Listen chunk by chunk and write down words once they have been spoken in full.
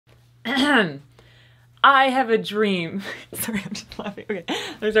I have a dream. Sorry, I'm just laughing. Okay,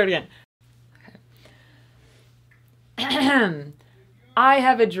 let's start again. Okay. I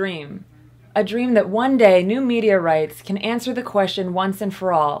have a dream. A dream that one day new media rights can answer the question once and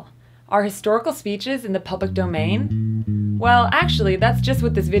for all. Are historical speeches in the public domain? Well, actually, that's just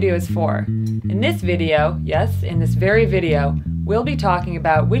what this video is for. In this video, yes, in this very video, we'll be talking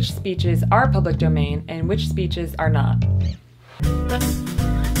about which speeches are public domain and which speeches are not.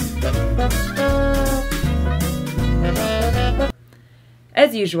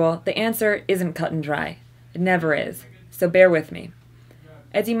 As usual, the answer isn't cut and dry. It never is, so bear with me.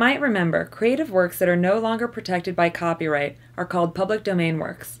 As you might remember, creative works that are no longer protected by copyright are called public domain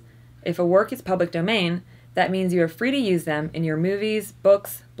works. If a work is public domain, that means you are free to use them in your movies,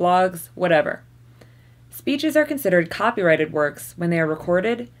 books, blogs, whatever. Speeches are considered copyrighted works when they are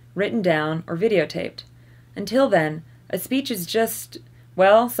recorded, written down, or videotaped. Until then, a speech is just,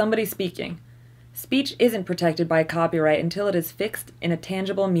 well, somebody speaking. Speech isn't protected by copyright until it is fixed in a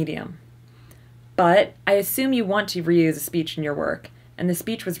tangible medium. But I assume you want to reuse a speech in your work, and the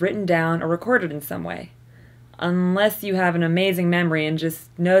speech was written down or recorded in some way. Unless you have an amazing memory and just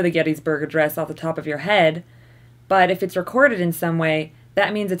know the Gettysburg Address off the top of your head, but if it's recorded in some way,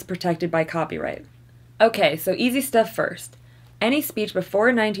 that means it's protected by copyright. Okay, so easy stuff first. Any speech before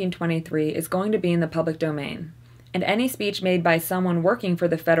 1923 is going to be in the public domain, and any speech made by someone working for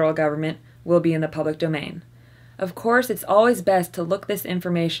the federal government will be in the public domain. Of course, it's always best to look this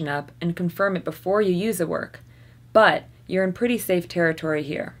information up and confirm it before you use a work, but you're in pretty safe territory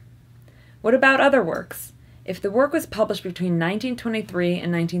here. What about other works? If the work was published between 1923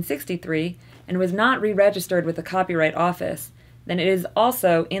 and 1963 and was not re-registered with the Copyright Office, then it is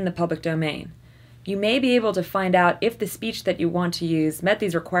also in the public domain. You may be able to find out if the speech that you want to use met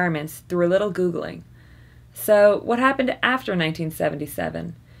these requirements through a little Googling. So, what happened after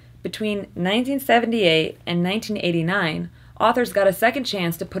 1977? Between 1978 and 1989, authors got a second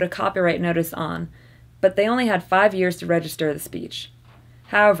chance to put a copyright notice on, but they only had 5 years to register the speech.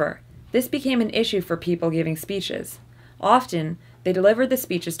 However, this became an issue for people giving speeches. Often, they delivered the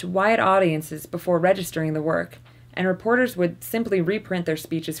speeches to wide audiences before registering the work, and reporters would simply reprint their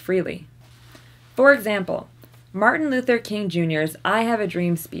speeches freely. For example, Martin Luther King Jr.'s I Have a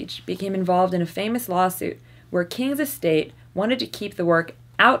Dream speech became involved in a famous lawsuit where King's estate wanted to keep the work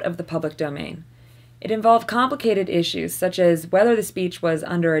out of the public domain. It involved complicated issues such as whether the speech was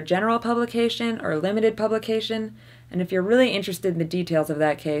under a general publication or limited publication, and if you're really interested in the details of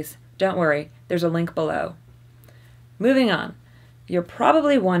that case, don't worry, there's a link below. Moving on, you're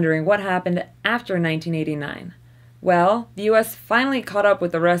probably wondering what happened after 1989. Well, the US finally caught up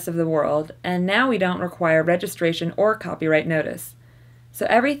with the rest of the world, and now we don't require registration or copyright notice. So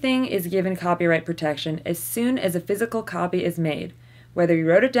everything is given copyright protection as soon as a physical copy is made, whether you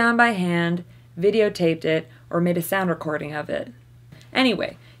wrote it down by hand, videotaped it, or made a sound recording of it.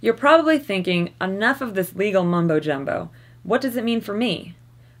 Anyway, you're probably thinking, enough of this legal mumbo-jumbo. What does it mean for me?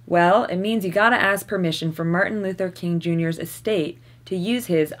 Well, it means you gotta ask permission from Martin Luther King Jr.'s estate to use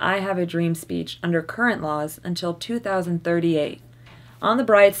his I Have a Dream speech under current laws until 2038. On the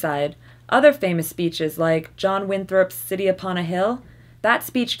bright side, other famous speeches like John Winthrop's City Upon a Hill, that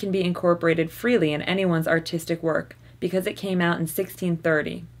speech can be incorporated freely in anyone's artistic work because it came out in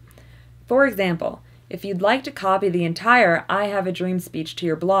 1630. For example, if you'd like to copy the entire I Have a Dream speech to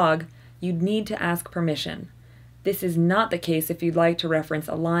your blog, you'd need to ask permission. This is not the case if you'd like to reference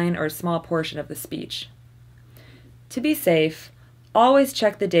a line or a small portion of the speech. To be safe, always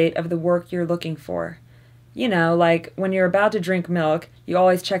check the date of the work you're looking for. You know, like when you're about to drink milk, you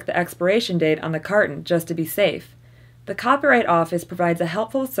always check the expiration date on the carton just to be safe. The Copyright Office provides a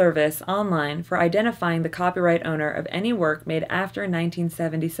helpful service online for identifying the copyright owner of any work made after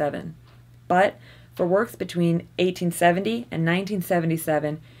 1977. But for works between 1870 and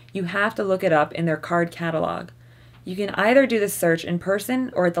 1977, you have to look it up in their card catalog. You can either do the search in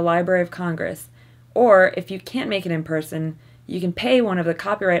person or at the Library of Congress, or if you can't make it in person, you can pay one of the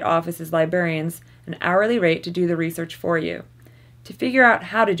Copyright Office's librarians an hourly rate to do the research for you. To figure out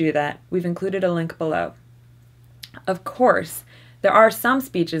how to do that, we've included a link below. Of course, there are some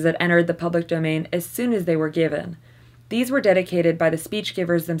speeches that entered the public domain as soon as they were given. These were dedicated by the speech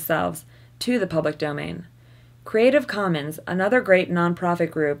givers themselves to the public domain. Creative Commons, another great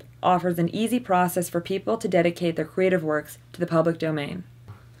nonprofit group, offers an easy process for people to dedicate their creative works to the public domain.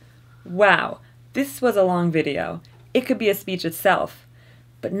 Wow, this was a long video. It could be a speech itself.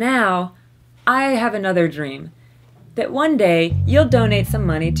 But now, I have another dream. That one day, you'll donate some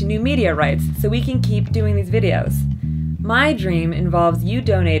money to New Media Rights so we can keep doing these videos. My dream involves you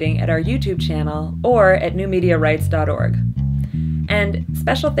donating at our YouTube channel or at newmediarights.org. And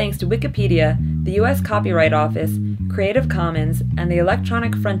special thanks to Wikipedia, the U.S. Copyright Office, Creative Commons, and the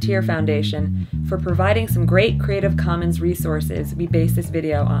Electronic Frontier Foundation for providing some great Creative Commons resources we base this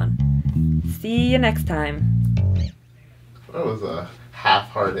video on. See you next time. That was a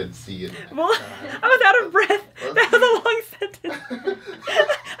half-hearted see you next Well, time. I was out of breath. That was a